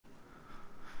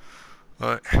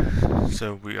Alright,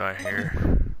 so we are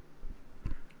here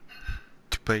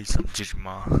to play some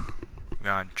Digimon. We're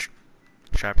on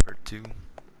chapter 2.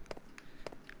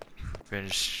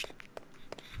 Finished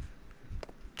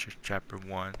chapter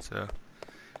 1, so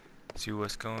see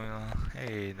what's going on.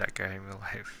 Hey, that guy in real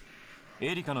life.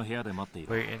 Wait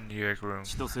in the egg room.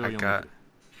 I got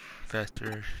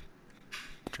faster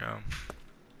jump.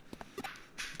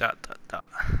 Dot dot dot.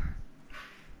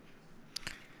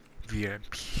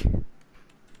 VMP.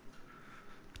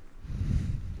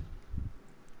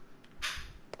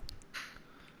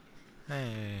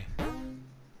 Hey.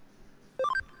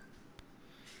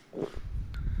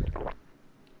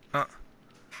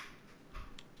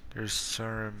 There's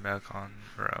sour milk on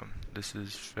rum. This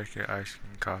is thicker ice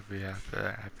cream coffee. After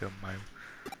that, I feel my.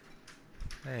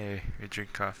 Hey, we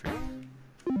drink coffee.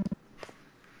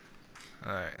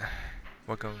 Alright.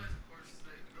 Welcome.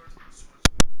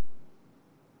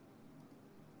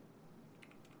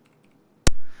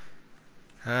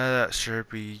 That sure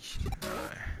be.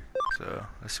 Alright. So,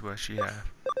 let's see what she has.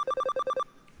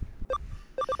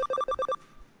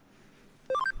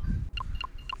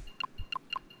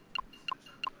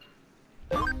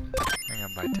 I'm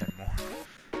gonna buy 10 more.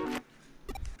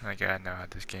 I gotta know how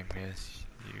this game is.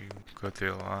 You go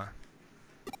through a lot.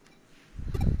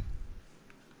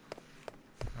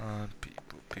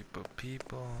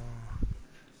 People.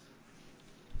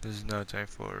 There's no time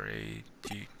for a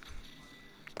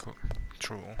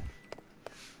control.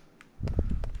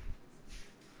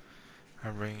 I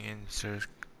bring in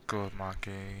circle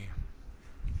marketing.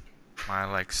 I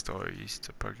like stories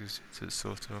to practice to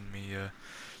social media.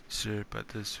 Sure, but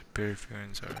the superior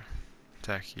feelings are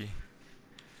tacky.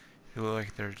 It looks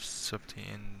like there's something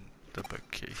in the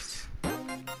bookcase.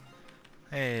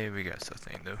 Hey, we got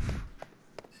something though.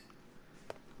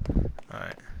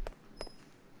 Alright.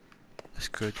 Let's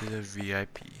go to the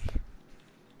VIP.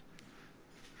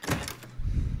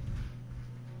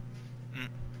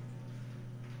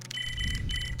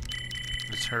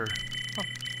 It's her.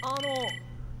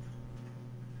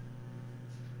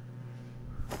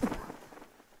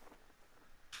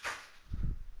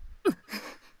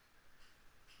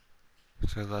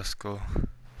 So let's go.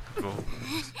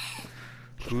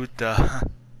 Who the?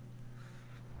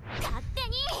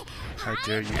 How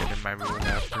dare you enter my room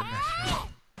without permission?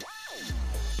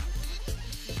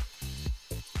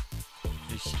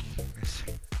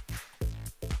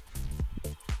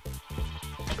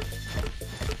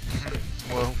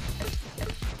 Whoa.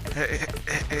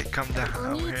 Hey, come down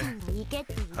over here.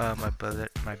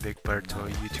 My big brother told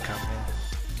you to come in.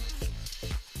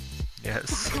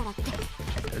 Yes.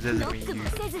 That doesn't mean you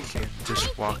can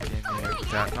just walk in there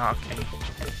without knocking.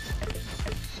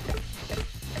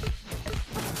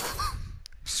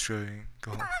 Struggling,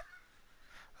 go.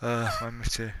 My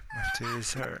mister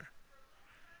is her.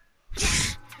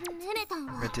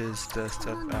 Mister is the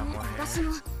stuff I'm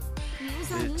here.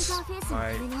 It's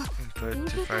my input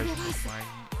to find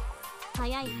my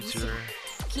user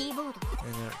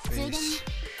interface.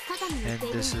 And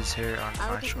this is here on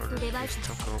my shoulder. This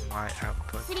took over my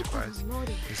output device.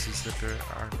 This is the girl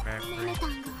our memory.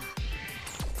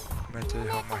 Meant to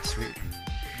hold my sweet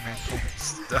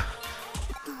stuff.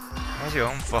 That's your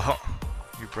own fault.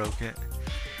 You broke it.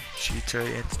 She turned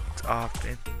it off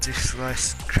into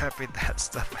slice, scrapping that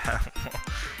stuff out.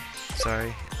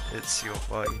 Sorry, it's your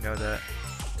fault. You know that.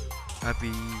 I'll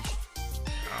be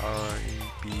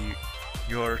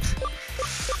yours.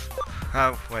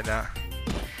 Why not?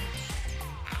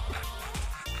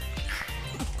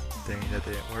 Dang, that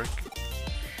didn't work.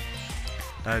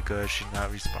 Not good, she's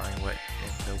not responding what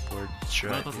in the word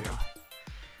should I do.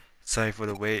 Sorry for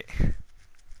the wait.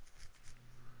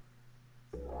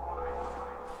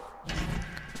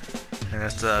 And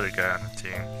that's the other guy on the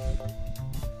team.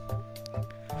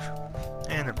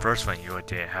 And the first one you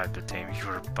didn't have the team, you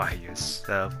were by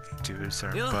yourself to a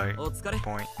certain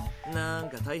point.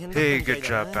 Hey, good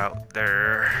job out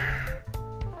there.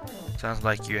 Sounds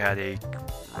like you had a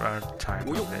run time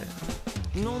of it.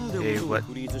 Hey, what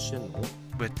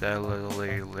with that little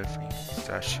lady lifting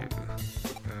statue?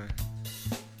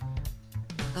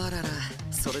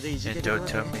 And don't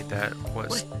tell me that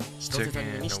was taking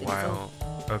in a while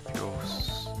of your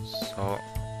salt.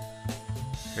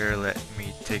 Here, let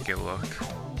me take a look.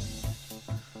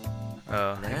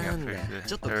 Hang up here.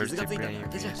 There's the many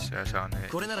research on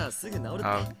it.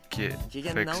 I'll get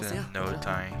fixed in no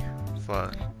time.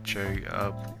 Fluff, cherry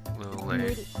up, little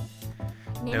lady.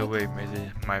 No way,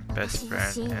 maybe my best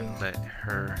friend, and let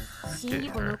her get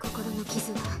her.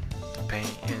 The pain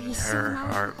in her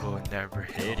heart will never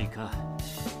heal.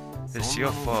 It's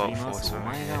your fault for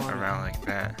swimming around like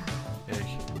that.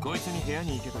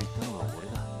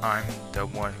 I'm the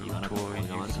one who told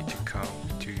Yuki to come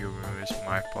to your room. It's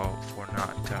my fault for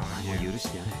not telling you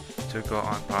to go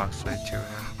on cosplay to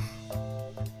him.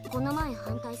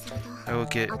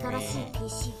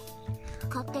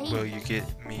 Will you get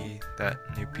me that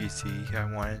new PC? I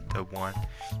wanted the one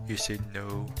you said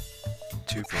no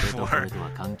to before.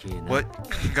 What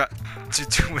got to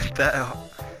do with that?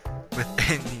 With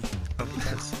any of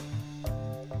this?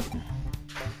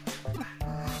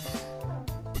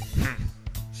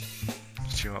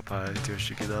 She won't buy it till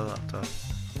she gets a laptop.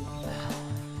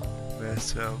 But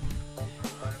so,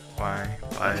 why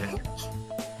buy it?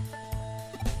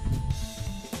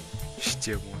 She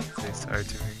still won't say sorry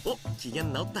to me. Oh,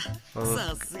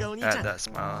 look at that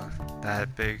smile.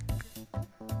 That big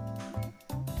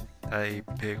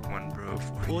one, bro,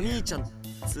 for you.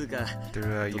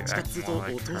 Throughout you act more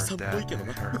like her dad than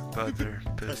her brother.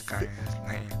 This guy is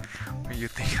lame. When you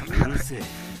think about it.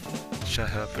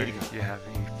 Shut up, buddy. You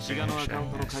haven't even finished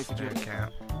checking his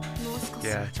account.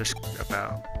 Yeah, just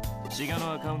about. Are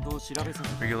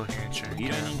you looking at your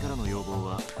account?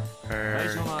 Her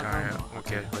account will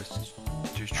get us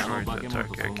destroyed the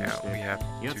target account. We have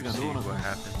to see what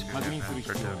happened to him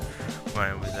after the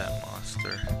run with that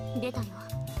monster.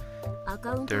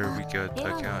 There we go. The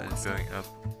account is building up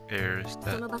airs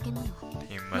that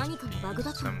he must be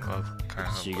some of kind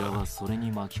of love.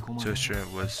 So sure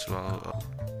it was swallowed up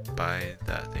by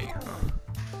that thing, huh?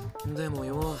 I've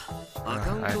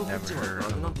never heard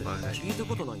of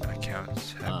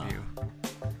accounts, have you?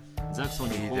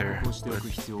 Either,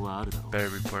 but better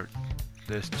report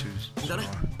this to someone.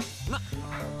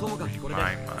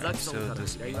 My mind still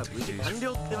doesn't mean to use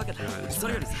this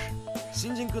man.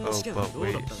 Oh, but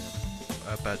wait,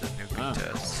 about the newbie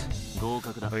test. Oh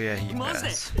yeah, he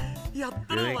passed.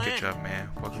 Really? Good job, man.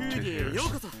 Welcome to Heroes. You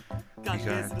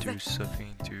gotta do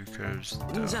something to curse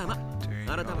though. Doing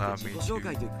allow me to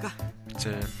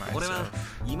consider myself.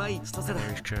 I know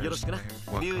it's curse name.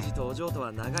 Welcome.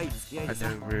 I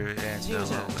never really end the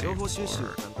lane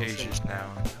for ages now.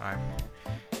 I'm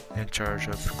in charge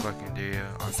of collecting data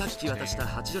on this team.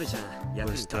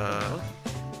 Was the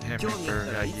hamburger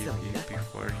I gave you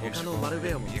before useful me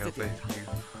up if you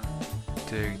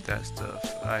dig that stuff?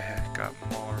 I had got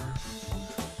more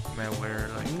malware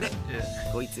like that. Yeah.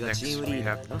 Next we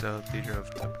have the leader of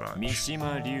the branch. 2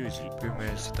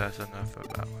 minutes, that's enough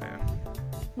about him.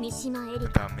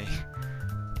 About me.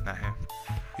 Not him.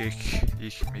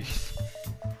 Ich, me.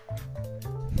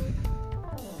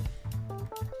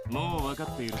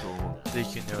 Think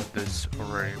you know this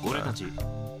already, but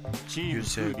you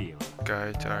said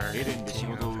guides are a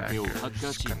team of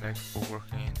hackers connect for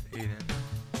working in Eden.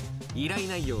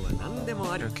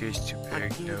 No case too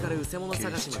big, no case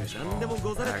too small.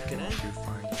 Hacking to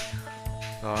find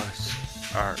lost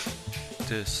art.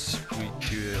 This, we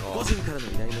do it all. Take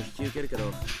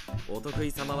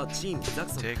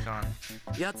on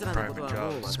private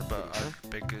jobs, but our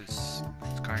biggest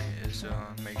kind is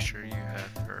make sure you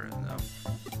have heard of them.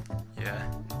 Yeah.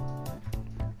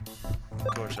 Of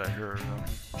course I heard of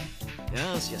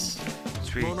them.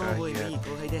 Sweet guy, you have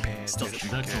been paying attention,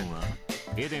 kid.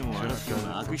 Malware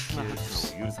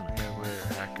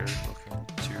hackers looking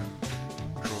to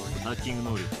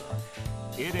destroy you.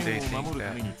 They think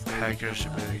that hackers'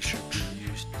 ability should be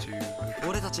used to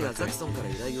protect you.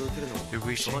 The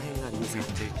reason we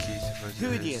take keys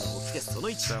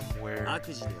was somewhere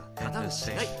in the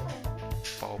same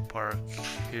ballpark.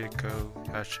 Here go,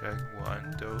 #1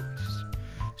 those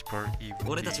sport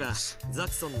evil deeds. We're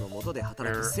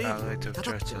allies of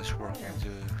justice working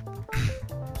to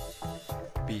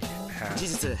be past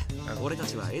justice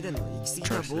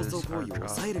our job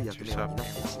to stop him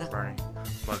from burning.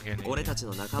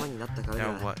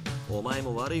 Now what? You want to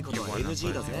let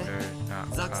him not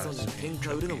cause any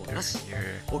trouble either.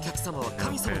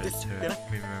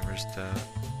 Remembers the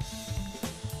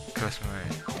customer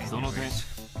anyways.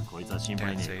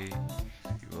 Can't say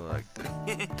you will like that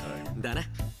type.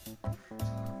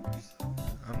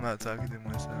 I'm not talking to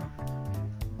myself.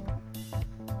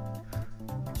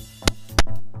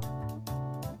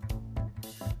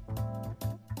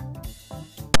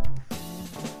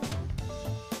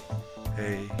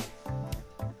 Hey,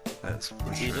 that's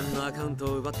for sure. The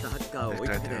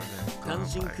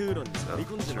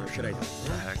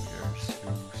hackers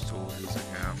who stole his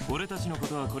account.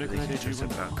 They just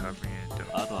about covering it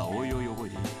though. He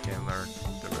can learn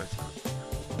the rest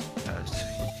as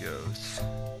he goes.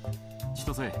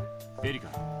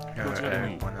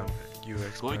 One of you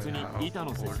explain how you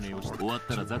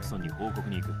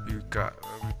got a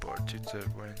report to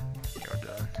when you're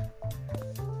done.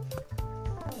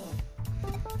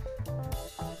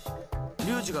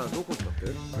 ちがどこ行ったって？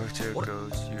 Where to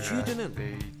goes you聞いてねえの？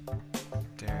 they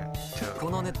didn't tell こ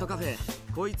のネットカフェ、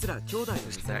こいつら兄弟の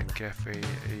This 店なん net だ。 cafe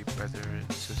a brother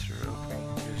and sister opening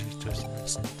usually just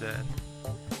instead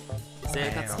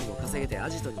生活費も稼げてア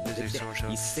ジトに出てきて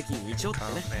一石二鳥って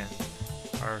ね。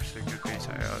Our single face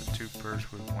out two birds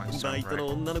with one バイト samurai の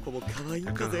女の子も可愛いん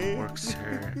The だ girl ぜ。 who works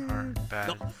here aren't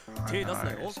bad 手出す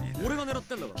なよ。 eyes either 俺が狙っ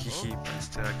てんだからな。 He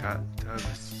instead got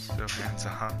so hands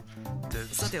on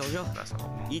さてお嬢、 That's all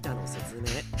板の説明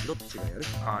どっちがやる？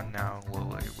 On now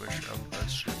Lily which of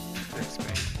us should fix me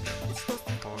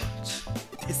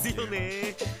boards ですよ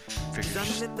ね。 Figures 残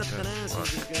念だったな、しん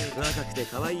じ君。若くて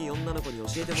可愛い女の子に教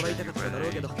えてもらいたかっただろ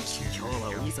うけど、今日は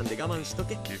お兄さんで我慢しと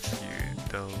け。 Gives you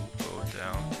though go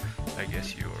down I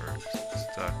guess you're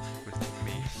stuck with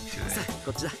me さ today あ、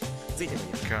こっちだ。ついてくるよ。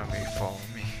 Come me follow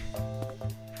me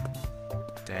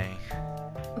Dang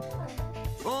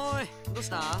おーい、どうし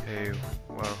た？ Hey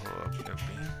well hold up Nuppy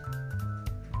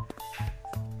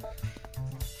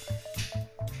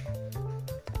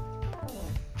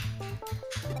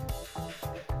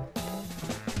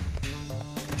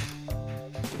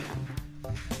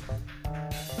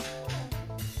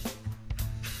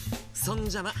そん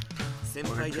じゃま、先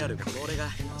輩であるこの俺が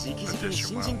直々に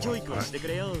新人教育をしてく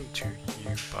れよ。 To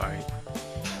you by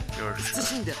your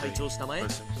謹んで拝聴したまえ、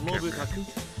モブカ君。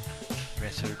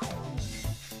 Mr.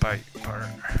 Bite Partner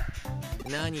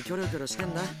何キョロキョロして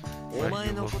んだ？お What 前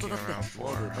you のこと looking だって around モ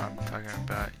for? ブか。 I'm talking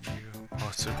about you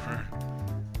Lucifer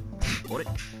俺、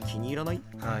気に入らない？ You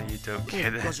don't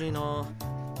get おか it しいな。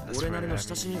俺なりの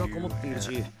親しみがこもっている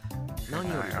し、何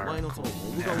よりお前のその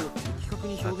モブ顔を的確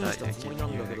に I 表現し thought た you つもり could な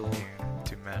んだけ use ど。 it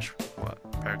to match what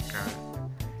background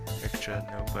extra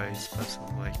nobody special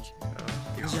like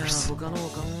じゃあ yours 他のを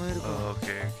考えるか。 Oh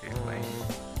okay lame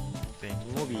Think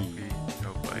モビー、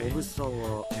 nobody モブサワー、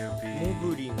モ Newbie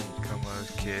ブリン、 Come on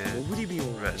kid モブリビオン。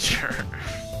 Red shirt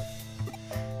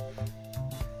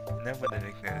Enough with the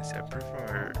nicknames I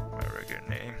prefer my regular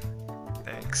name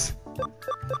Thanks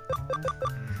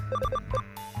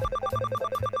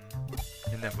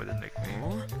Enough with the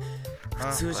nickname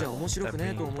普通じゃ面白く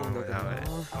ねえと思うんだけどな。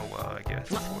 Oh well I guess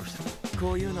forced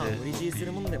こういうのは無理強いす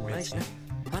るもんでもないしね。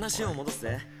話を戻す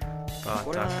ぜ。 But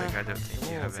これは topic I don't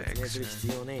think you もう have 説明する an 必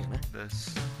要ねえよな。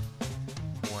 This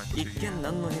one 一 to 見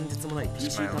何の変哲もない PC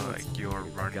smile 端 like 末 you're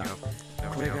running が up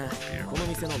これがこの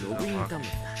店のログイン端末だ。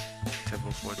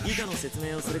 table for the 以下の説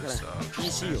明をするから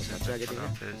PC を立ち上げてね。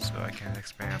 so I can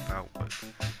expand about what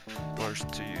works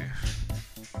to you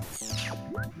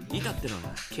以下ってのは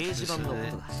掲示板のこと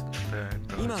だ。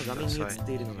今画面に映っ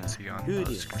ているのがフーディ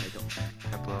のサイト。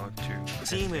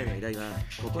チームへの依頼は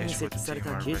ここに設置され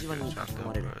た掲示板に書き込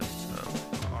まれる。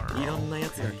いろんな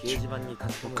奴が掲示板に書き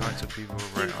込むが引き受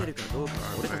けるかどうかは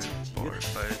俺たちの自由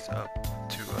だ。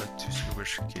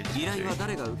依頼は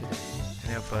誰が受けても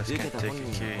受けた本人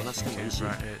がこなしてもいいし、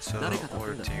誰かと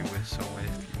組んだ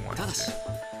らただし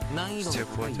難易度の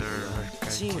高い依頼は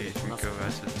チームでこなす。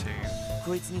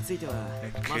こいつについては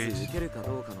まず受けるか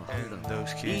どうかの判断は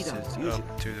リーダーの有志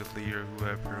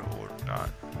だ。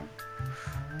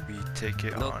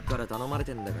どっから頼まれ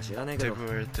てんだか知らねえけど、た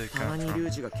まにリュ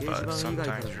ウジが掲示板以外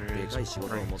からのでかい仕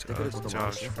事を持ってくることもあ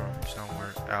るし、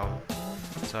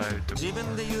自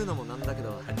分で言うのもなんだけ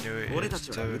ど、俺た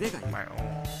ちは腕がいい。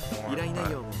依頼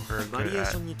内容もバリエー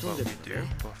ションに富んでるんだぜ。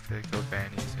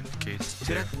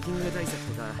クラッキング対策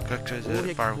とか攻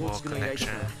撃構築の依頼と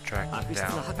か悪質な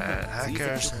ハッカー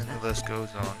の追跡と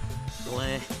かな。お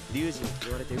前、リュウジに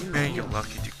言われて運がいいよ。ハッ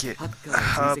カ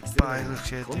ーを追跡す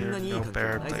るのにこんなにいい環境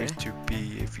はないぜ。フ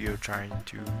ー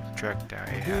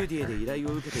ディエで依頼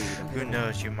を受けているだけ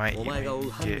でもお前が追う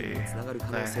犯人につながる可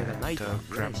能性がないとは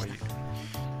言えないしな。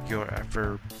 your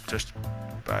effort just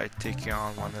by taking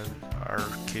on one of our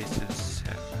cases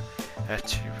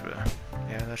at you.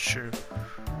 Yeah, that's true.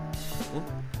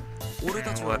 俺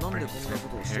たちはなんでこんなこ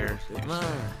とをしてるって？まあ、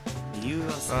理由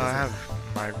はそれぞ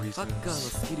I れ have だ。 my ハッカーの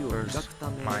reasons. スキルを磨 First, くた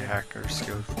め my hacker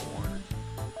skill for one.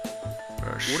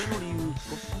 First, 俺の理由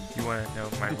you want to know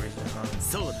my reason, huh?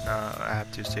 そうだ。 I have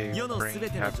to say, 世の bring すべ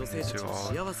ての女性 happiness たち to を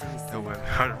all 幸せにす the る。 women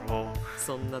on roll.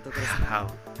 そんなところさ。 How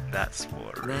that's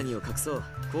for. 何を隠そう。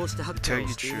こうしてハッ To カ tell ー you を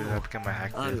the している truth, の I も become a あ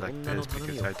hacker る like 女 this の頼み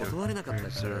because を I don't 断れなかったか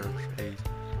らだ。 deserve a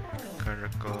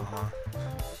critical, huh?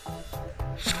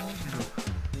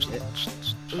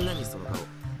 何その顔。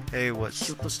 Hey, ひ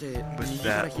what's ょっとして右 with か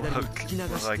ら that 左に look? 聞き流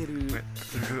Like してる。 went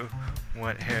through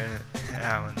one hair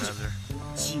out another.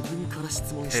 自分から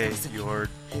質問した Hey, くせに you're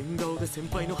変顔で先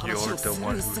輩の話 you're をス the ル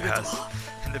one ー who すると has は。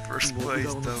 in the first place.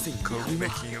 Don't go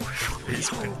making it with your face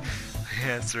when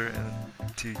answer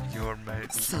to your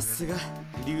mate.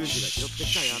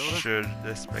 Should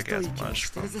expect as much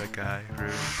from the guy who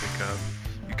pick up.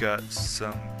 You got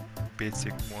some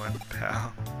basic one,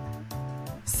 pal.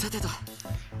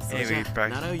 Anyway,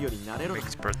 back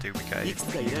next birthday we got kids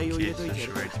is ready to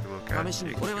look at it.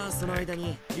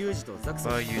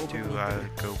 While you do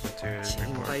go with the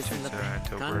report to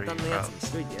don't worry about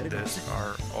this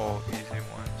are all easy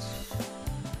ones.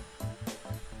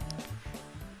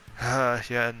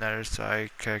 Yeah, another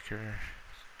side kicker,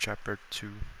 chapter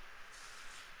 2.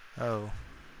 Oh.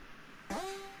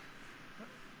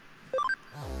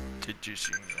 Did you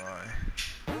see why?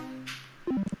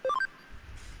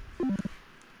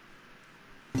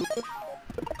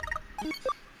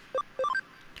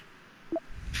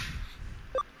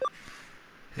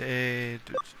 Hey,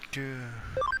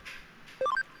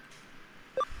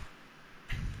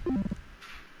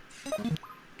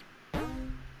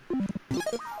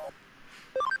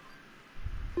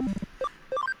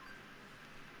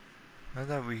 I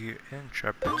thought we were in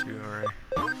chapter 2 already.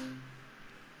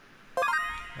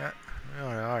 Yeah, we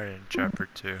are in chapter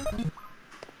 2.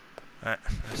 Alright,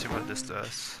 let's see what this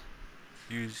does.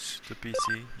 Use the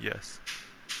PC? Yes.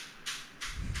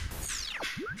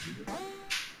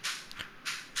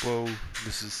 Whoa,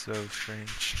 this is so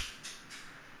strange.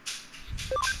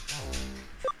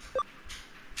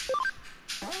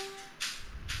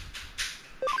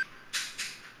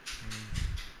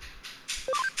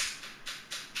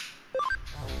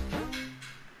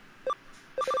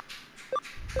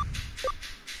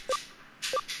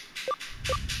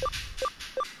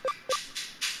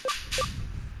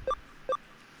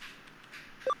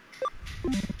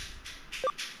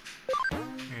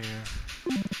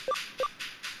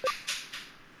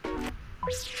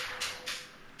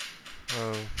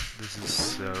 Oh, this is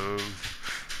so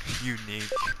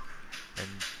unique and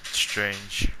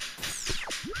strange.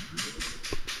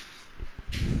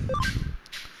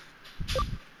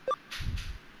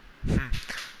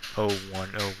 Oh,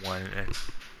 101 and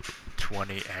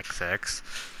 20XX.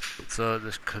 So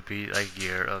this could be like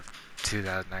year of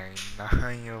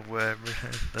 2009 or whatever,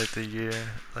 like the year,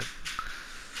 like,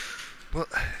 well,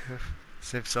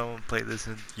 if someone played this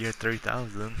in year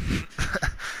 3000.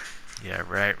 Yeah,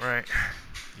 right.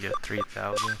 Year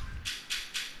 3000.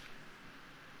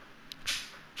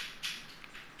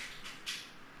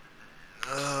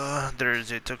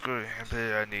 There's a Tokyo, but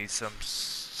I need some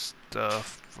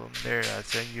stuff from there. I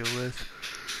send you a list.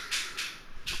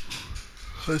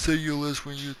 I send you a list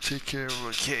when you take care of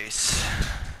a case.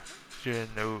 There's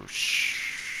no shirking.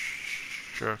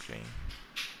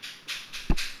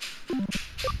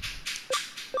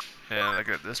 And I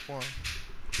got this one.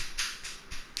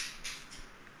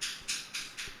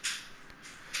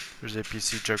 There's a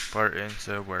PC junk part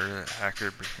inside where the hacker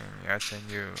became. I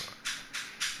send you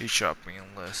a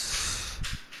shopping list.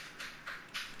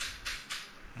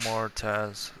 More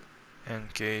tabs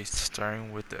and case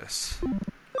starting with this.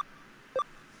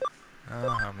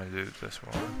 Oh, I'm gonna do this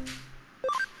one.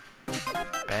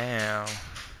 Bam.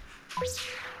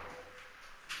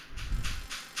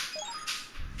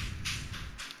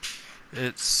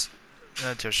 It's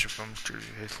a gesture from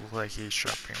it looks like a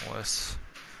shopping list.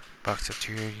 Box of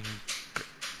touring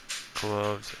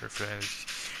gloves or friends,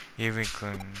 even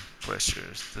clean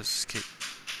pleasures. This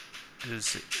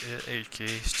is a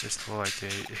case just like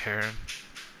a heron.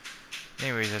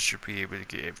 Anyways, I should be able to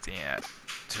get everything out.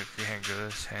 So we can go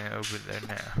hang over there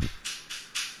now.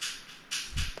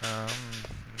 I'm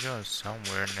going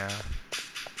somewhere now.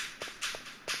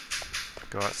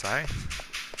 Go outside.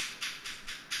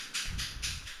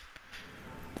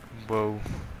 Whoa.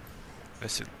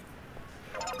 This is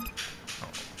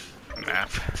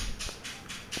map.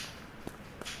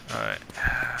 Alright.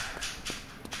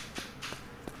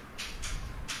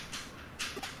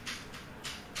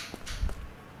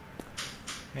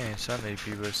 Man, some of the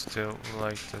people still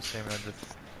like the same as the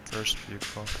first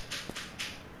people.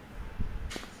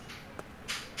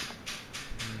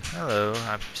 Hello,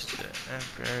 I'm just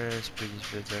Emperor's biggest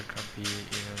visitor can be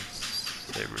in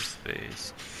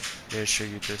cyberspace. Here, show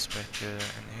you this method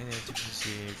and here to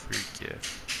see a free gift.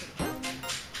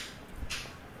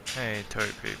 Hey,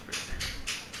 toilet paper.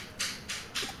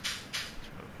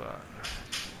 So,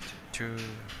 two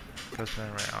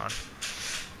customer right on.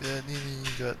 Yeah, Nini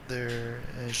got there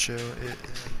and show it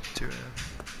to him.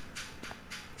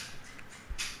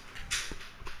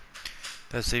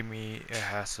 That saved me a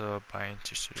hassle buying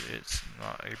t-shirt. It's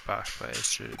not a box, but it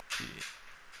should be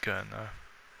good enough.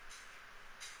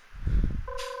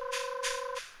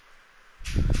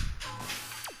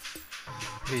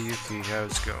 Hey Yuki,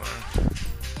 how's it going?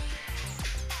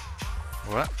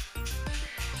 What?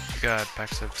 got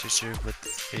packs of tissue with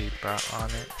a bar on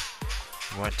it.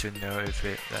 You want to know if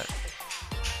it that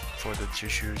for the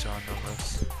tissues on the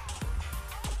list.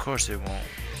 Of course it won't.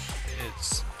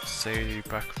 It's say a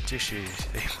pack of tissues,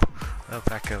 a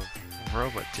pack of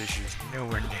robot tissues,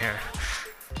 nowhere near.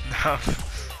 No,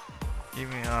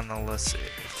 even on the list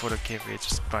for the giveaway,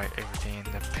 just buy everything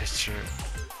in the picture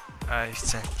I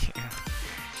sent you.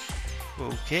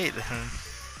 Okay then.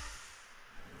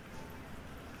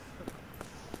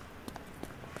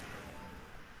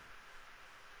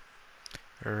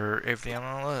 Everything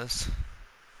on the list.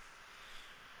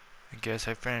 I guess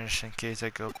I finished in case I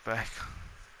go back.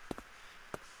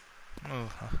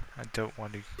 Oh, I don't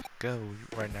want to go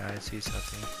right now. I see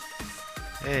something.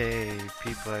 Hey,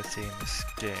 people I see in this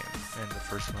game, in the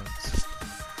first ones.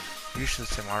 Usually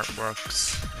some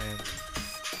artworks, and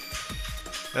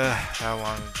how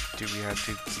long do we have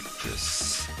to keep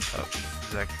this up?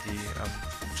 Exactly.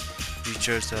 He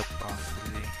shows up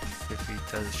obviously if he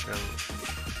does show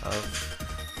up.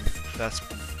 That's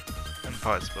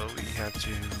impossible. We have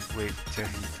to wait till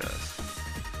he does.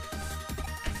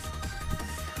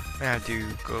 I have to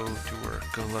go to work.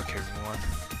 Good luck, everyone.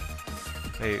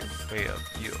 Wait up.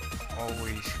 You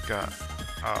always got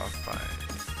off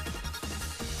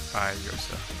by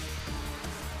yourself.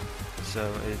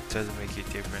 So it doesn't make a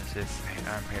difference if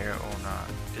I'm here or not.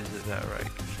 Is it that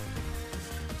right?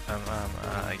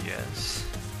 I guess.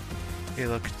 Hey,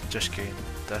 look, just kidding.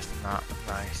 That's not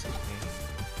nice of me.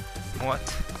 What?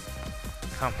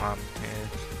 Come on, man.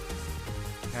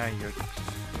 Now you're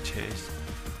chased.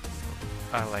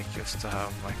 I like your style,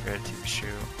 my favorite TV show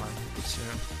on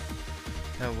soon.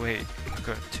 No wait, I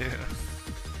got two.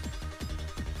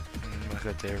 Look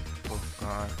at their both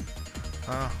gone.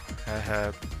 Oh,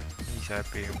 he's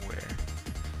happy and where?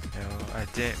 No, I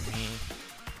didn't mean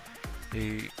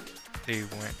they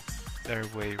went their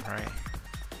way, right?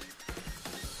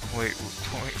 Wait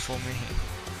for me.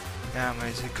 Now my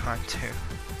music gone too.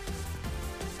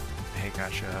 Hey,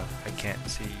 gotcha. I can't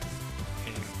see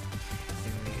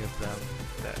any of them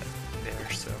that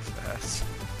they're so fast.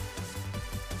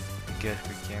 I guess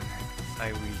we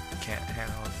can't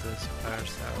handle this by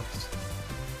ourselves.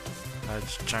 I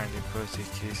was trying to post a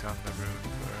case on the room,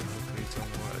 but hopefully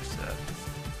don't watch that.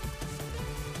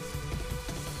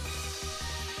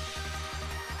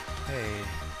 Hey,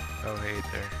 oh hey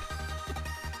there.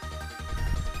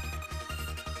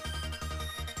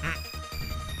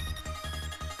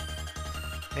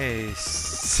 Hey, I'm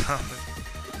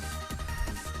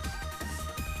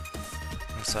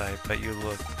sorry, but you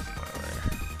look familiar.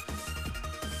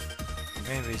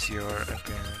 Maybe it's your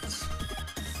appearance.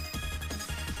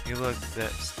 You look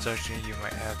that structure. You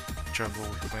might have trouble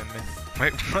with women.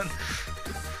 Wait, what?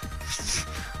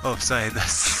 Oh, sorry, that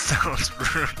sounds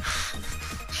rude.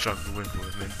 Struggle with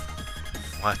women.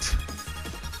 What?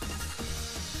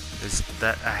 Is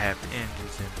that I have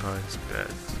injuries in parts, but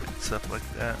stuff like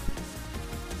that.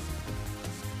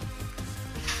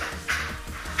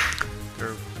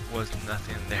 There was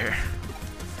nothing there.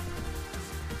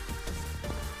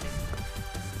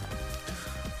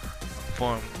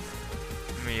 For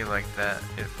me like that,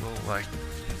 it will like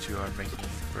you two are making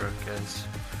work as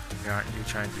aren't you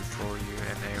trying to fool you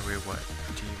and anyway what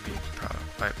do you mean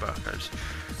by buckers?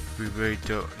 We really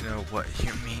don't know what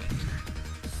you mean.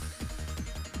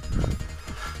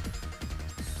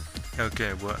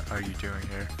 Okay, what are you doing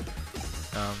here?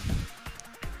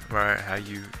 Right, how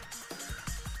you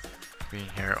being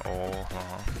here all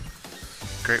along?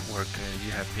 Great work,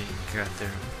 you have been got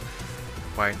there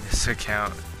by this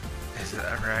account. Is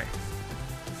that right?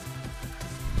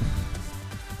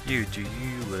 Do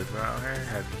you live around here?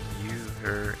 Have you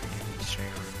heard any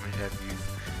strange rumors? Have you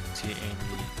seen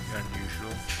any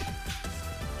unusual?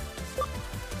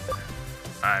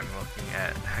 I'm looking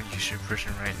at an unusual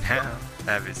person right now. I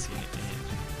haven't seen any.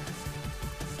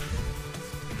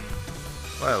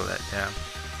 Well, let down.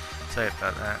 Sorry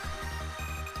about that.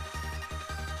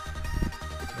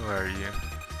 Who are you?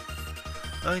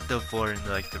 I like the four in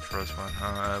like the first one.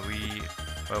 We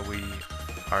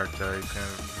are the kind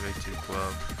of related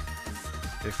club.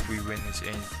 If we witness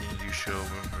anything, you show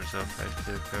rumors of that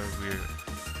we're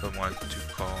the ones to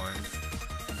call in.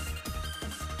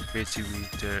 Basically,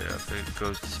 the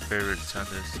ghost spirits and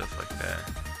stuff like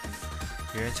that.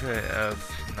 You're into it of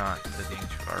not the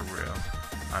things are real.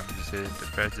 I'm just saying the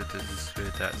president is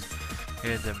spirit that's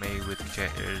here the maid with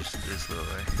cat ears this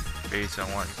lily. Based on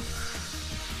what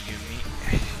you meet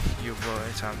your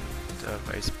voice, I'm the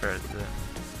vice president.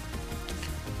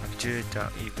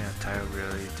 Don't even a title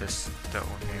really, just don't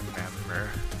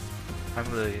remember. I'm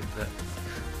really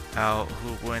out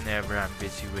whenever I'm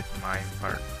busy with my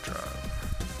part job.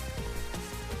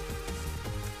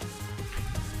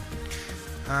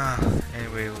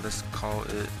 Anyway, let's call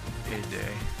it a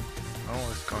day. Oh,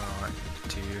 what's going on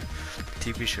to you? The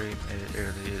TV show you made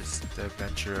earlier is The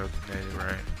Adventure of Ned,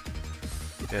 right?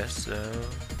 Guess so.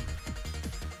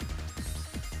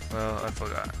 Well, I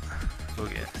forgot.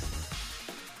 Again. I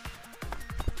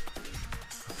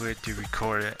forgot to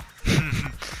record it.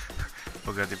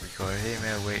 Forgot to record it. Hey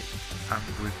man, wait. I'm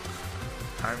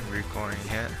recording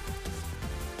it.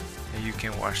 And you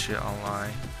can watch it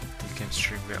online. You can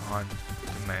stream it on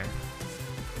demand.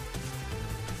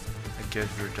 I guess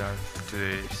we're done for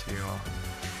today. See you all.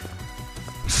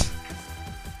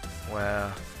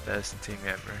 Wow, best team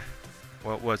ever.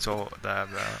 What's all that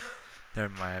about?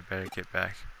 Never mind, I better get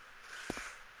back.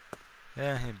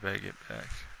 Yeah, he better get back.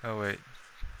 Oh wait.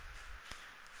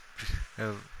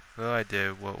 Oh, well I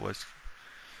did what was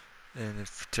a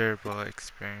terrible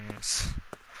experience.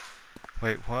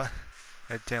 Wait, what?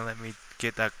 It didn't let me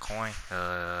get that coin.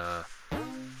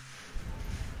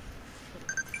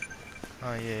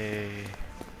 Oh yay.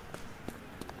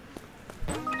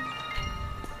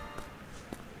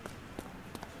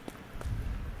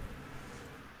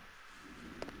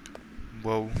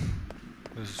 Whoa.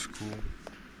 This is cool.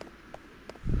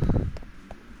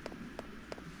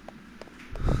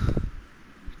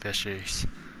 Fishes.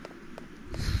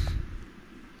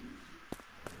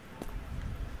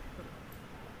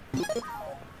 I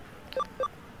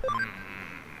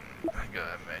got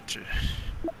a match.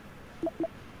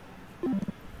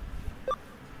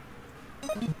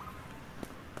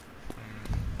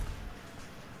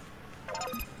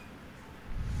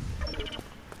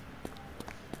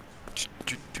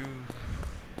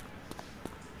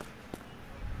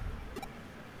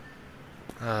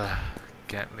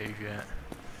 Can't leave yet.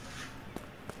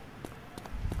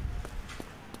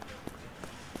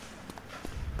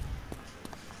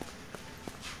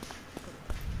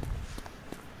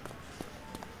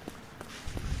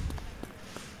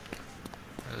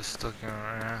 Just looking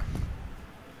around.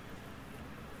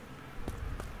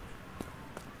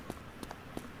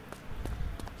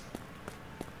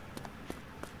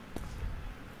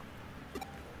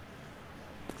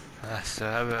 I still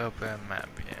haven't opened a map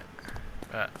yet.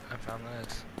 But I found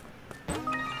this.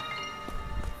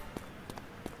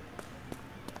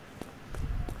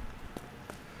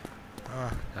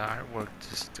 Oh, the artwork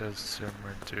just does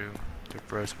similar to the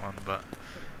first one, but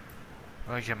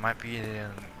like it might be in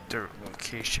a different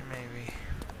location maybe.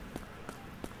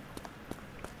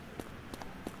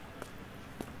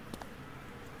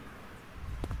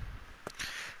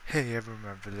 Hey, ever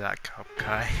remember that cop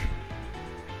guy?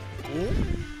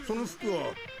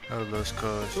 Oh, those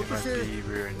clothes, you might be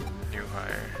wearing new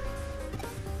hire.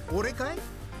 Me,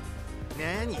 the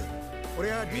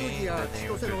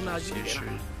name of the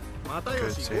t-shirt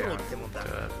could say I'm the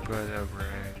brother of Ren.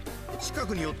 I was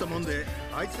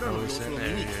in the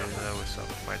area that was up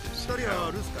by to see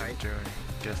how they're doing.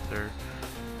 Guess they're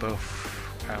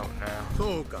both out now.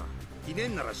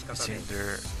 It seems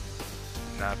they're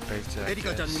not baked, I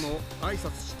guess. I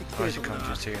should come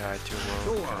to say hi to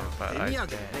Will, but I didn't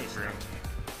bring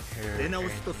here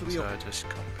anything, so I just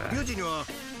come back.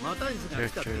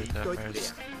 Picture that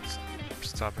was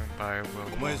stopping by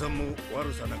Will.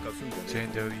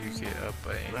 Saying though you get up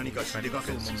by any funny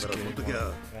business getting one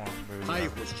move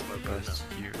bust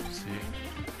you see.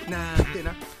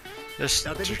 Just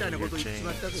tricking your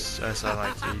chains, as I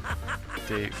like to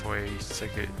date for a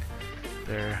second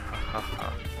there,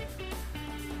 hahaha.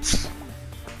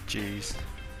 Jeez.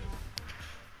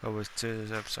 I was to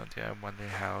this episode, I wonder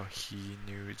how he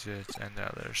knew this and the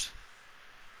others.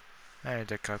 Maybe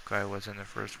the cop guy was in the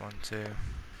first one too.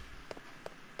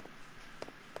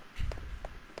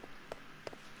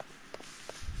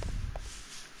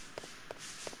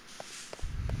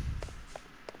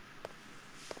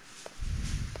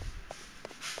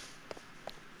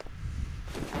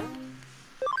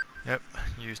 Yep,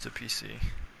 use the PC.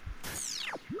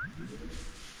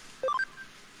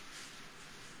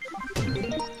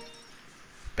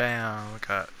 Bam,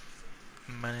 got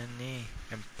money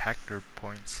impactor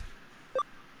points.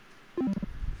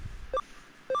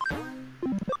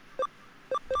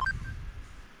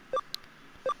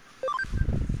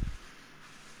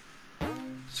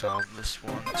 Solve this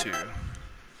one too.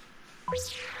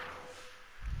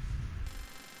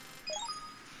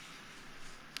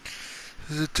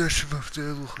 The Dutch move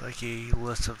to look like a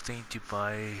list of things to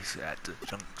buy at the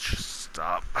junk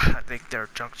stop. I think there are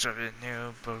junks of it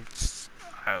new, but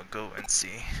I'll go and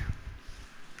see.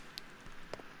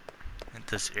 And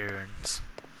this errands.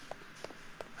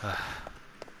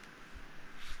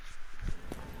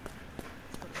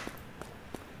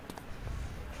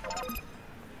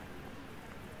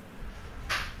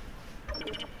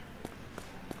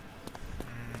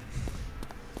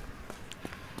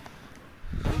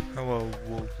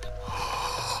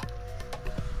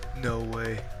 No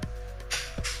way.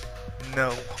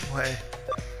 No way.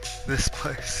 This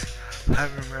place. I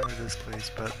remember this place,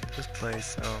 but this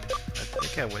place, I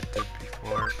think I went there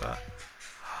before, but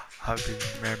I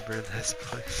remember this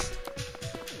place.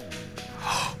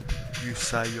 You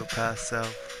saw your pass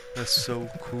out. That's so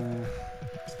cool.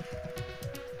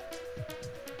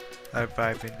 I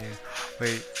vibe in you.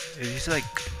 Wait, are these like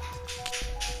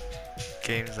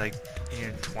games like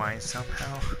intertwined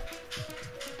somehow?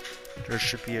 There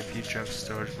should be a few junk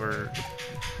stores where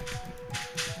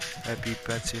I'd be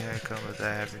Betsy Hancom, but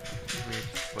I haven't really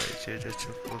played yet just to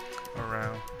look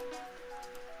around.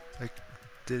 Like,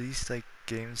 do these like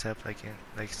games have like in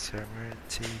like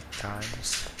cemetery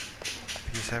times?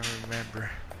 Because I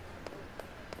remember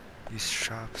these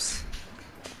shops.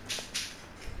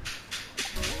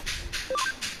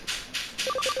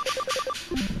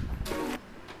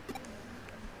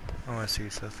 I want to see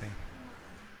something.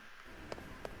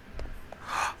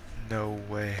 No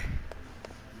way.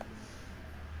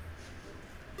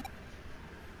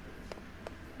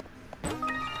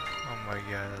 Oh my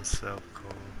god, that's so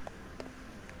cool.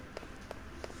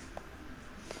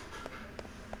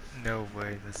 No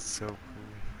way, that's so cool.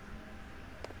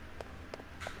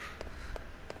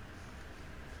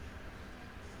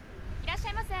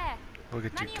 Look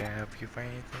at you, can I help you find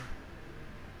anything?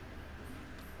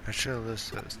 I should have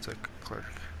listed as the clerk.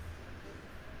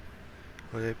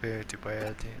 Will they be able to buy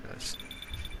anything? That's...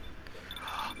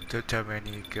 Don't tell me I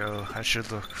need to go. I should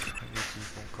look for you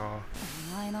people call.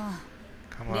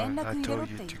 Come on, I told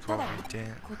you to call me,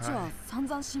 didn't I?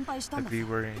 I'd be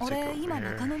worrying to go over here.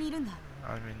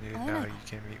 I'm in you now, you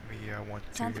can meet me. I want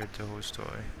to hear the whole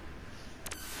story.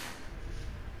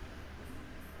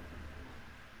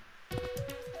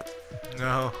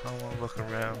 No, I want to look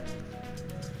around.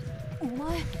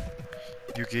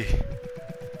 Yuki.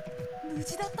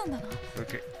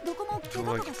 Look at, you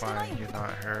look fine, you're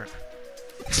not hurt.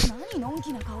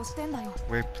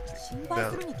 Wait,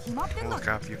 look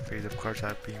off your feet, of course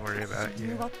I've been worried about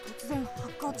you.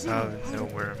 Out of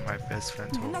nowhere, my best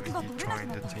friend told me you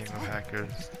joined the team of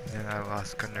hackers, then I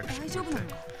lost connection with them.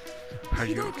 Are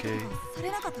you okay?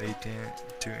 They didn't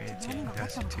do anything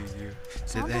nasty to you,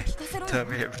 did they? Tell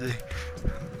me everything.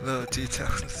 Little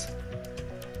details.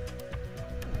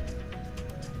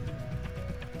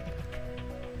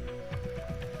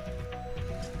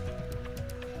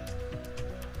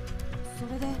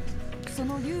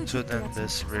 So then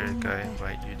this rare guy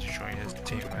invite you to join his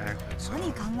team of hackers.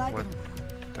 What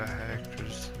the heck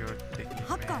is your thinking,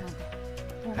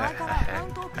 man?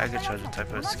 Hackers are the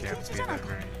type of scam we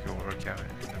never knew you work out in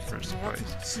the first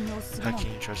place. How can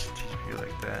you trust a TV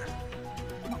like that?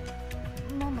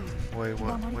 Wait,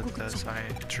 what with that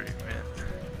silent treatment?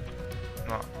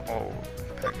 Not all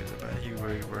hackers about you,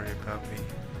 really worried about me.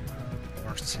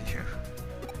 Or see you.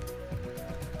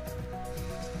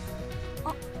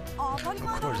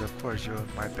 Of course, you're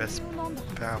my best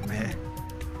pal, man.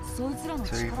 So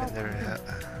even their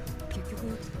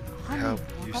help,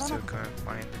 you still can't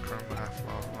find the criminal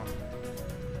half-law.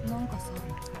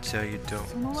 So you don't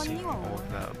seem all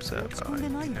that upset about it, you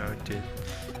know, did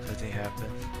nothing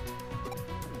happen?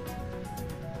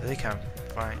 I think I'm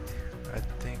fine. I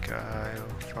think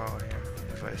I'll follow him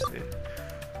if I stay.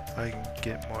 If I can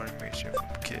get more information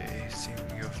from Kay, seeing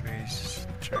your face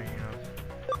turning up.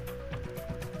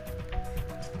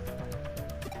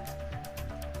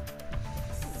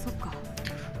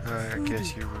 I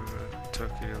guess you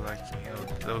took your liking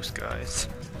of those guys.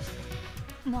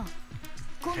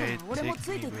 Hey, take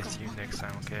me with you next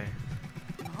time, okay?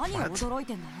 What?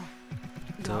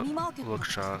 Don't look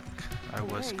shocked. I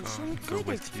was going to go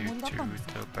with you to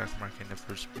the back market in the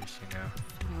first place, you know.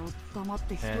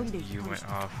 And you went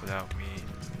off without me.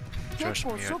 Trust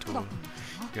me, I told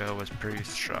you I was pretty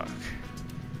shocked.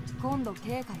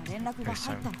 Next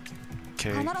time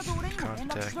Kay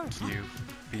contact you,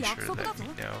 be sure to let me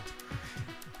know.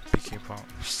 Pinky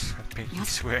promise. Pinky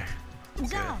swear.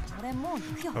 Good.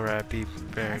 Alright, be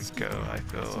better go. I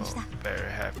feel better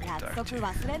having you talk to you.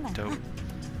 Don't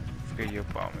forget your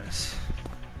promise.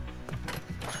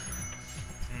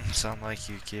 Sound like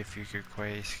you if you could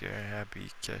quite scare happy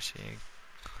catching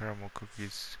caramel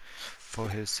cookies for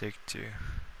his sake too.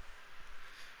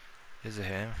 Is it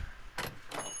him?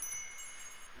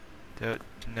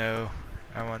 No,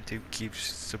 I want to keep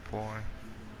supporting.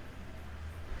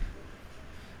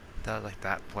 That like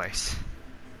that place.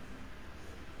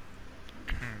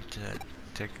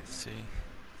 Take a seat.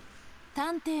 Do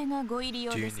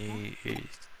you need a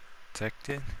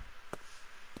detective?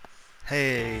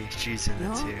 Hey, she's in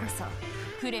it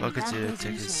too. Welcome to the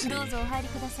ticket seat.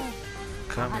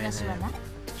 Come in and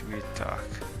we talk.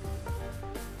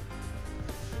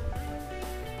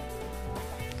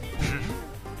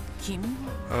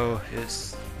 Oh,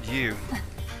 it's you.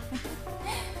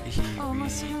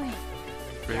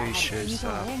 We really should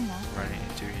stop running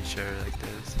into each other like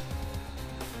this.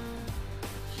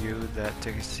 You that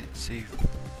took a seat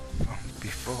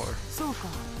before.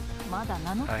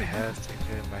 I have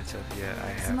thinking myself, yeah,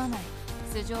 I have.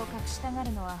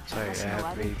 Sorry, I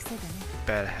have a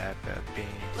bad habit of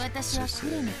being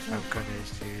consistent. I'm gonna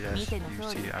see that you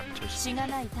see I'm just a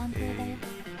humble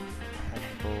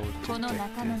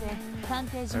detective.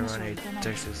 Everyone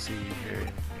takes a seat here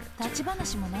and here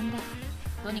too.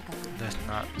 Let's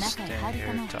not stand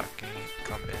here talking,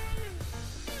 come in.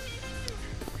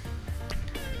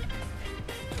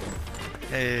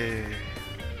 Hey,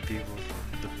 people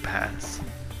from the past.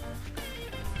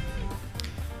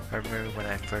 I remember when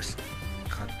I first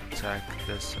contacted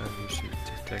this elusive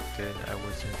detective, I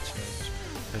wasn't changed.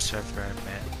 The surfer I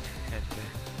met, and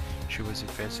she was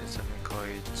facing something called a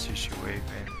sushi wave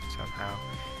and somehow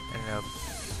ended up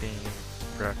being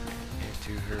brought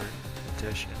into her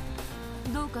condition.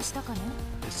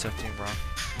 Is something wrong?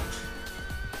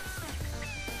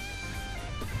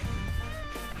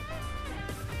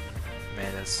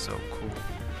 Man, that's so cool.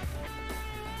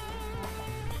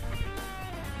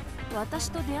 You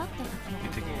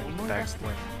thinking back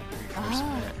when we first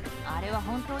met,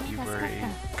 you were a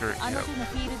great help.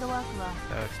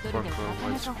 That workload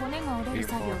was way more than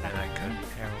I could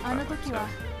handle by myself.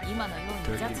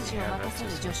 Don't even have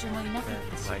access to men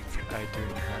like I do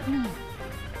now.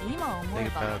 Think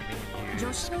about me, you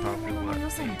is probably what made you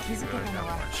that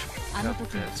much help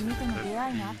that could be.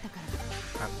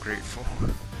 I'm grateful.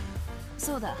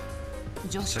 Suka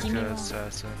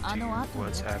assassin to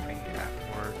what's happening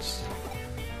afterwards.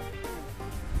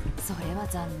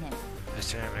 I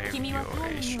shouldn't make you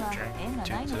a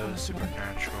strength to the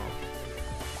supernatural.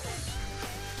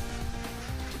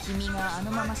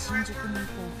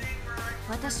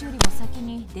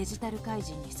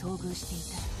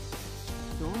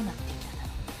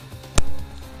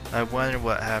 I wonder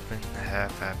what happened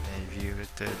if you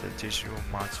with the digital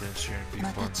monster shouldn't be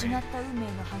for me.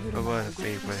 But what if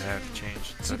fate would have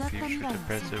changed the future? The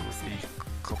present would be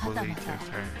completely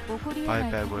different. My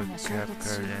bad would have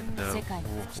occurred and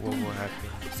what will have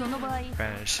been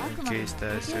vanished in case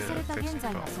that should have fixed the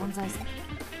problem would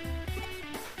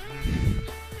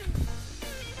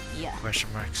be. Question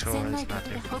mark, so it's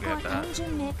nothing to forget about.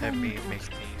 Let me make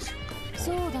things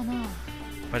go.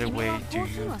 By the way, do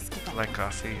you like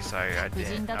coffee? Sorry, I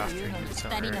didn't offer you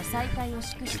some earlier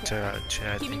to tell out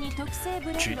chat and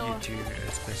treat you to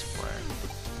a special plan.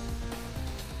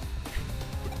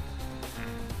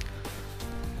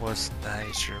 What's the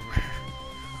nature?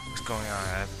 What's going on?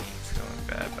 I've been feeling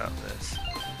bad about this.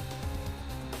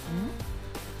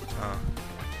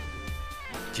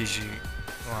 Did you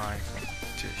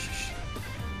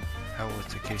how was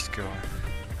the case going?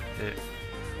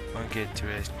 Won't get to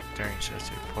it during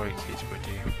such a important case with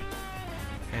you.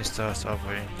 And starts off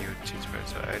with you to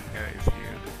so I know if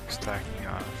you're slacking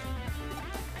off.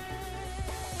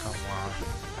 Come on,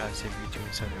 as if you're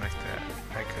doing something like that.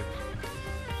 I could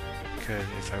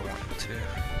if I wanted to.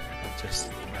 I'm just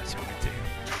messing with you.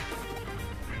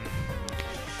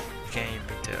 You can't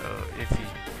even tell if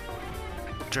you're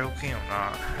joking or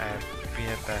not. I have been a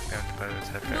bad family by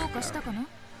the time.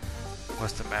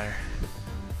 What's the matter?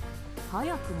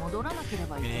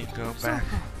 You need to go back.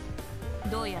 I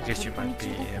guess you might be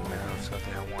in the middle of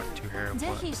something I want to hear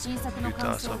what you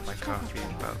thought of my coffee,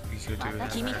 but we could do it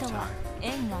another time.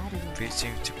 Fate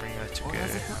seems to bring us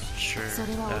together. I'm sure that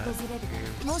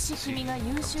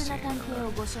you see come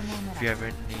soon. If you ever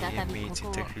need me to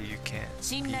take you, you can't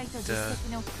beat the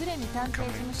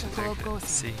coming to the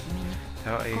sea.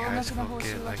 How a high school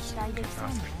kid like you can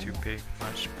offer too big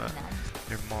much, but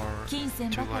they're more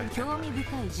to life.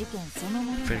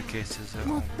 For the cases of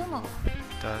home,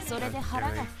 that's not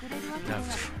very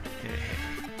enough.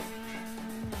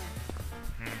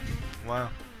 Wow.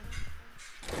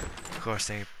 Of course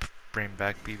they bring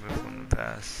back people from the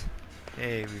past.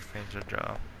 Hey, we finished our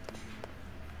job.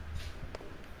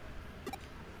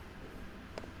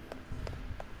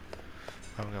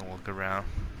 I'm gonna walk around.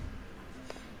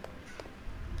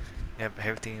 Yeah, but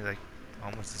everything is like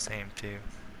almost the same too.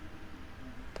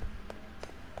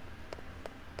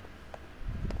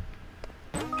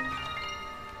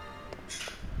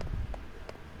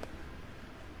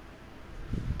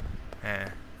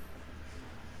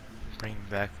 Bring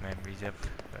back memories of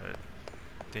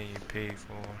thing you pay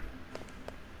for.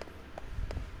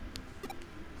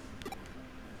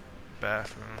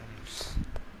 Bathrooms.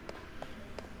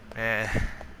 Man,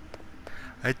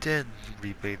 I did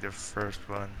replay the first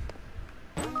one,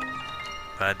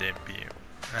 but I didn't beat it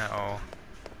at all.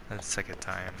 That's the second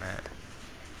time, man.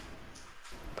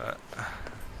 But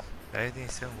everything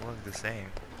still looks the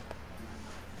same.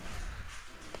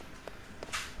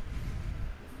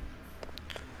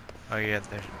 Oh yeah,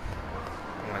 there.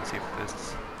 I want to see if this.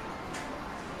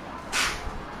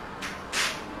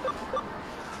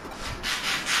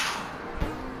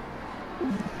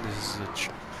 This is a.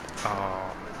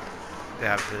 Oh, they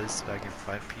have this so I can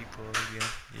fight people again.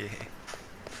 Yeah.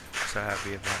 So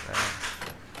happy about that.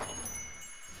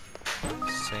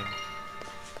 Same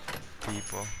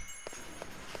people.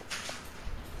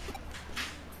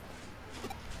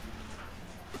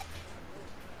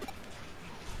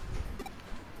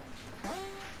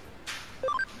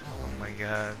 Oh my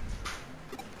god.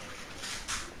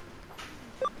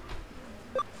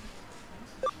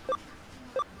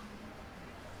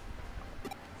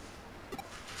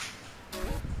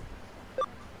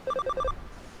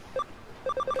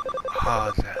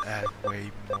 Oh, that add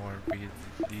way more because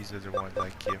these are the ones I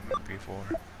gave him before.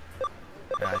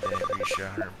 And I didn't reach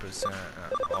 100%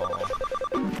 at all.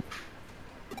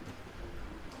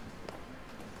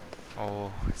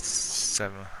 Oh, it's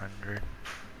 700.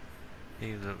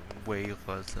 These are way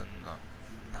less than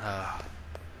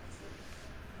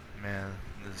man,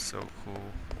 this is so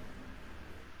cool.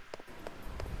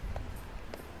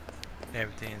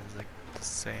 Everything is like the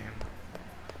same.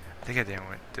 I think I didn't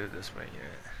want to do it this way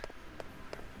yet.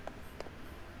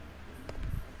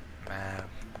 Map.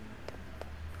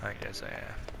 I guess I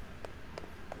have.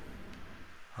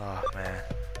 Oh man,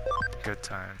 good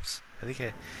times. I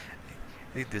think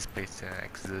this place didn't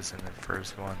exist in the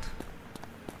first one.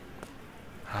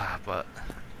 But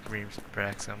brings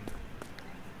back some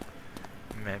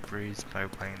memories by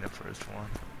playing the first one.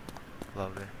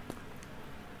 Love it.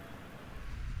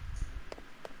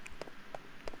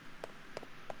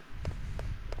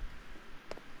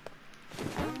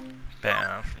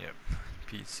 Bam. Yep.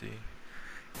 PC.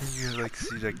 And you like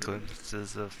see the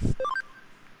glimpses of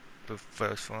the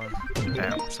first one.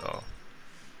 Bam. So.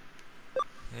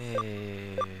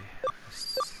 Hey.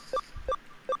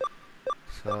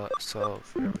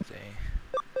 Solve everything.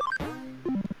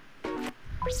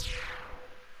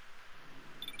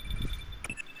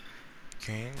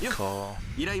 Can you call?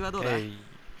 Hey.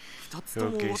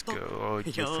 Your case go. Oh,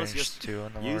 you finished 2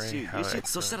 in the morning. How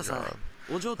excellent job.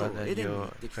 But then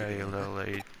you're very little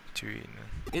late to eat.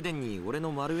 Some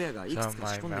of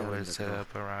my malware set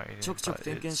up around eating, but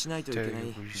it's terribly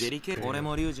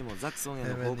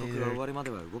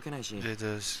did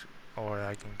this, or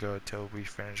I can go till we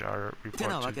finish our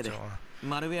report to Zone.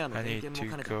 I need to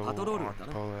go on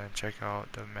Polo and check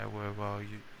out the malware while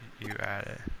you at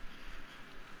it.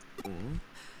 You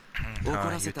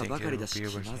think it'll be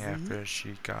working after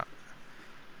she got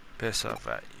pissed off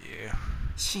at you.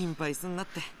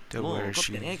 Don't worry,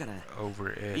 she's over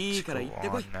it. Go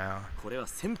on now.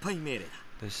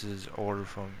 This is order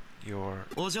from your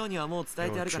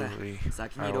truly.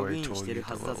 I already told you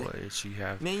the level she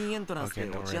have again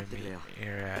already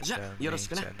here at the main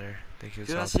center. Thank you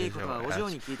so much. I'll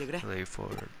lay for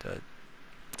the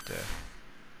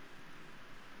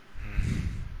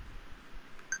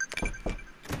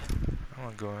I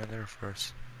wanna go in there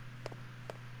first.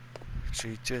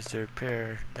 She just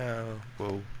repaired. No.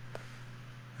 Whoa.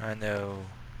 I know.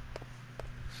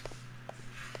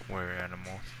 We're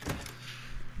animals.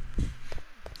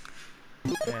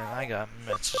 And I got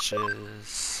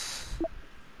messages.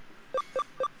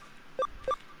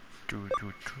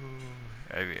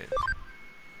 I mean.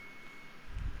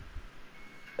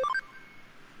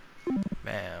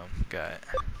 Bam. Got it.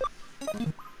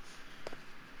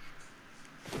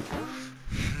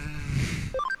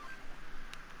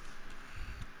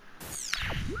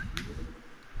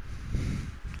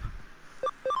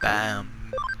 Bam.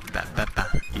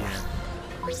 Yeah.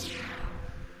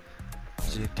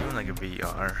 She's doing like a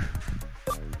VR.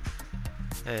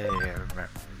 Hey, I remember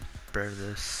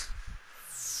this.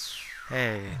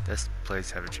 Hey, this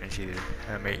place haven't changed either.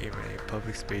 I made even a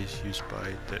public space used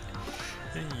by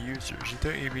any users. You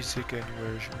don't even be sick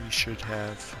anywhere. We should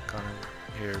have gone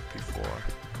here before.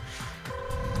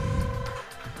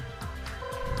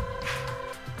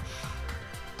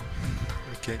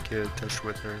 I can't get in touch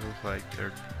with her. Look like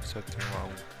there's something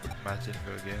wrong with my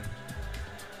Zingo again.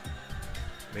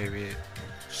 Maybe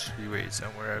she waits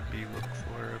somewhere. I'd be looking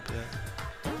for her a bit.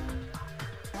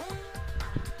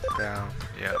 Down.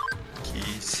 Yep.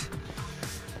 Keys.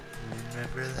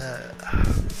 Remember that.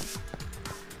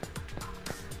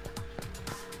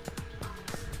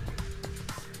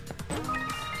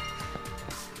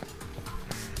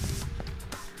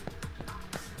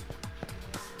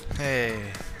 Hey,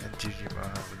 and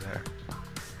Digimon over there.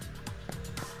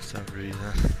 For some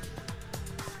reason.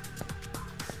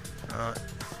 Uh,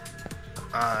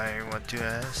 I want to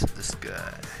ask this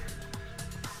guy.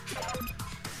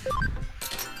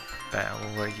 Battle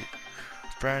like it.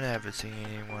 Brian, I haven't seen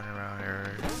anyone around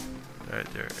here.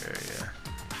 Right there area.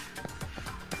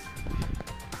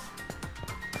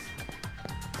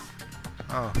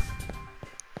 Oh,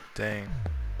 dang.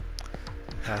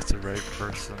 That's the right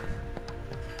person.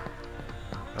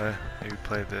 Maybe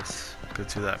play this. Go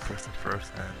to that person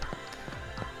first, and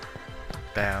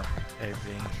bam,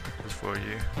 everything is for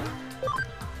you.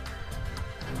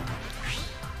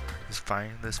 Just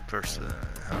find this person.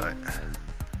 Alright.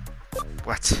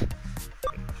 What?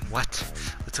 What?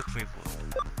 It took me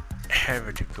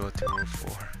forever to go to World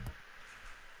 4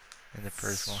 in the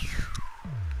first one.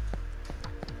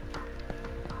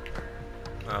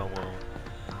 Oh well.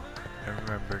 I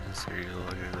remember the serial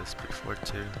look at this before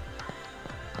too.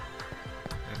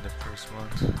 In the first one.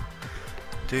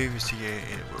 Do you see it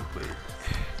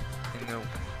in the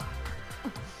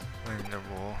when the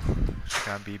wall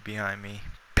can't be behind me.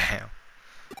 Bam!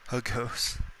 How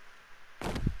goes?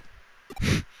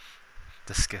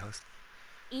 The skills.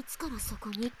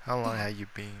 How long have you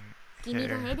been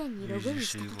here? You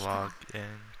usually log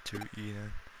in to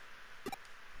Eden.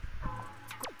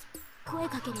 I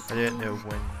didn't know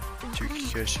when to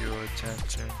catch your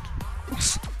attention.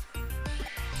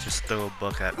 Just throw a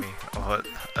book at me. Oh,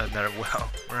 another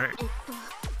well, right?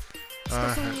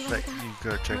 Let you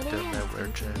go check the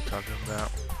malware Jen is talking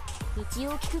about.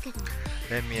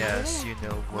 Let me ask, you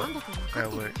know what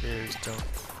malware is, don't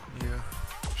you?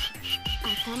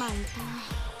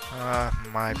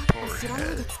 My poor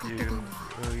head. You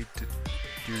really did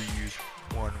you use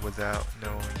one without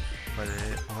knowing what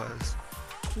it was?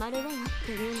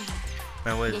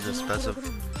 Malware is a special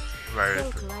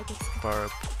virus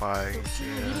by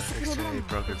extended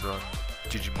brokers on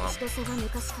Digimon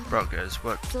brokers.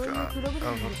 What a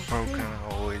broken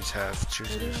always have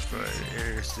choosers for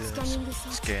resistance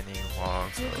scanning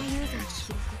logs of use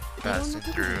passing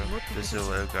through this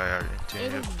little guy are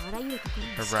intended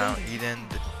around Eden.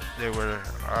 They were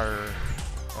our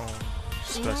own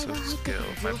special skill.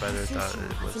 My brother thought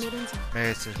it was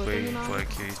medicine waiting for a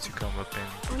case to come up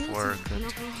in before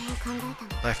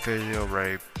life video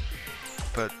rape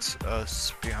puts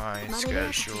us behind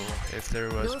schedule. If there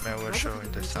was malware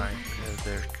showing the sign,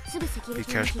 there be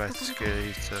catched by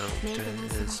security, so it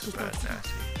is bad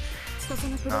nasty.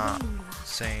 Not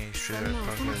saying sure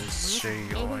because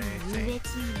shady or anything.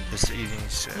 This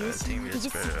evening's team is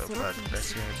better, but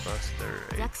best in plus they're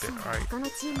 8-bit right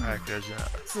hackers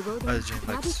urging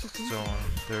like zone.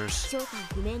 There's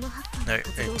no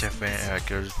indefinite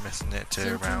hackers messing it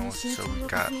to around, so we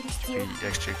got to be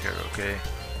extra careful, okay?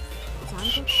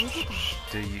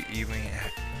 Do you even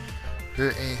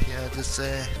hear anything I just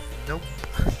said? Nope.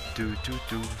 Do.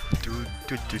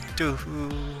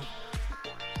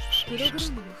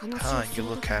 Huh, you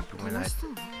look happy when I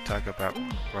talk about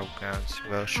programs.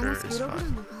 Well, sure, it's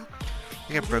fun.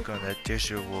 You can program that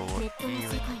digital world,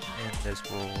 even in this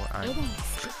world.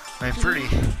 I'm free.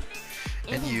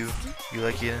 And you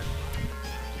like it?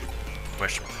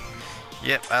 Question mark.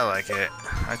 Yep, I like it.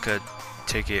 I could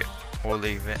take it or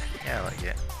leave it. Yeah, I like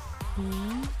it.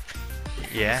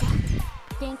 Yeah.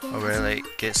 Alright,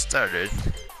 get started.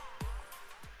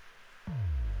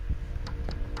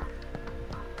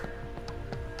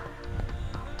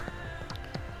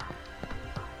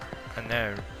 I've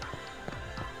never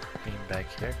been back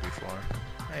here before.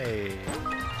 Hey,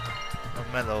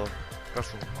 a metal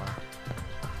perfume.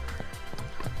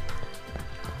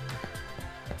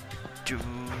 Do.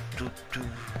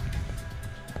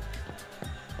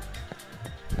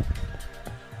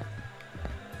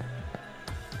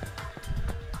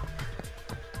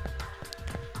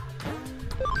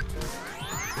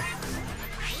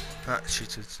 She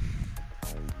just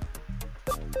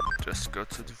go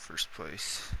to the first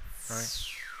place, right?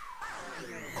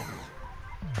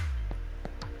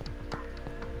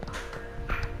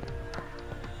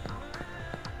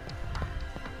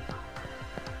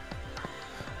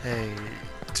 Hey,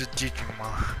 it's a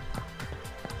Digimon.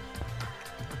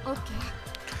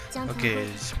 Okay,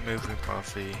 it's moving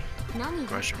coffee.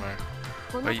 Question mark.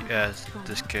 Oh, you asked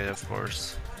this kid, of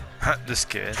course. This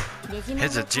kid.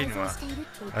 He's a Digimon.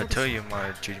 I told you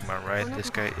my Digimon, right? This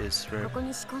guy is raped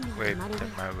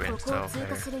in my way stuff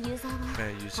there. I'm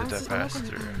gonna use it to pass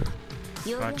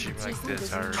through. Punching like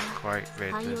this are quite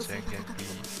racist and can be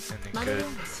good.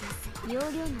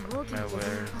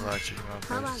 Malware, large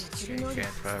Digimon can't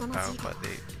find out, but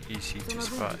they easy to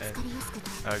spot and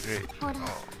great.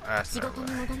 Oh, that's not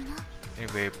right.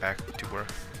 Anyway, back to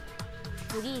work.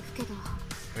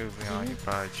 moving on, you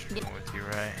probably Digimon with you,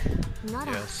 right?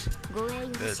 Yes. But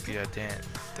yeah,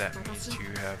 that means you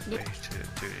have faith to the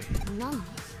duty.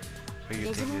 What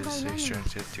you think is a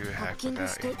strength to hack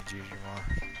without any Digimon?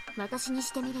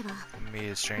 For me,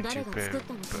 it's strength to put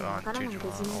on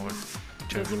Digimon or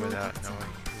turn without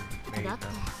knowing who made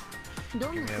them. You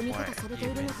may want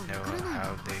even know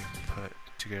how they put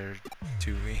together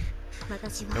to me.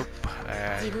 Nope,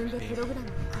 I've been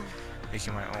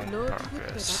making my own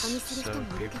progress, so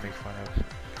people make fun of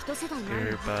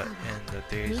here, but in the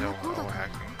days of all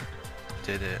hacking,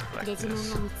 did it like this.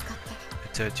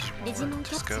 Until Digimon were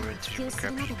discovered, Digimon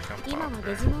captures become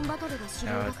popular.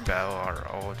 Now at battle are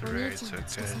all the rage, so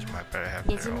Digimon might better have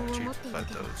their own cheap, but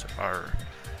those are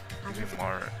even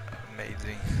more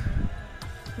amazing.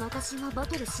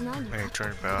 When you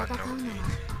turn battle, no need.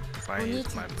 If I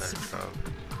use my better club,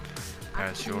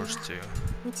 as yours too.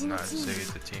 Not say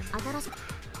the team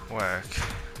whack.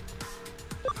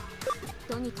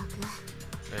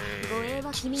 Hey,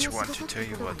 just want to tell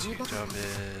you what your job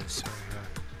is.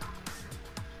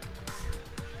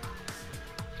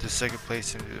 The second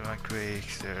place in my creek,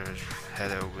 there's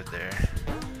head over there.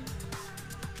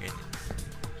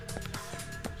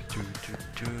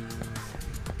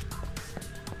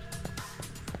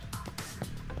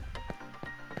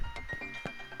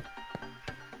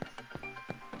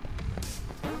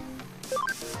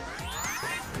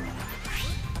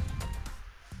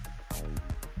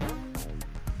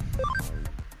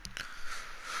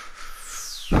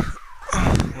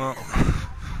 Well,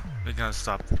 we're gonna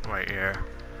stop right here.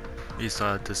 You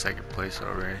saw the second place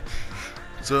already.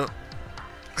 So,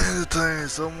 the time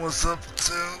is almost up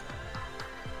too.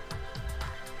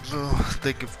 So,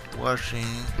 thank you for watching.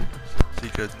 See you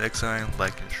guys next time.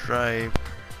 Like and subscribe.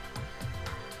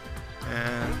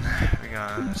 And we're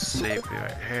gonna save it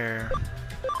right here.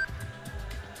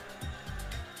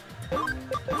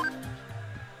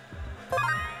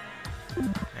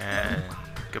 And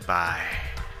goodbye.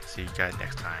 See you guys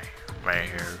next time. Right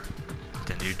here.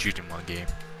 The new Digimon game.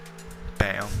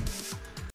 Bam.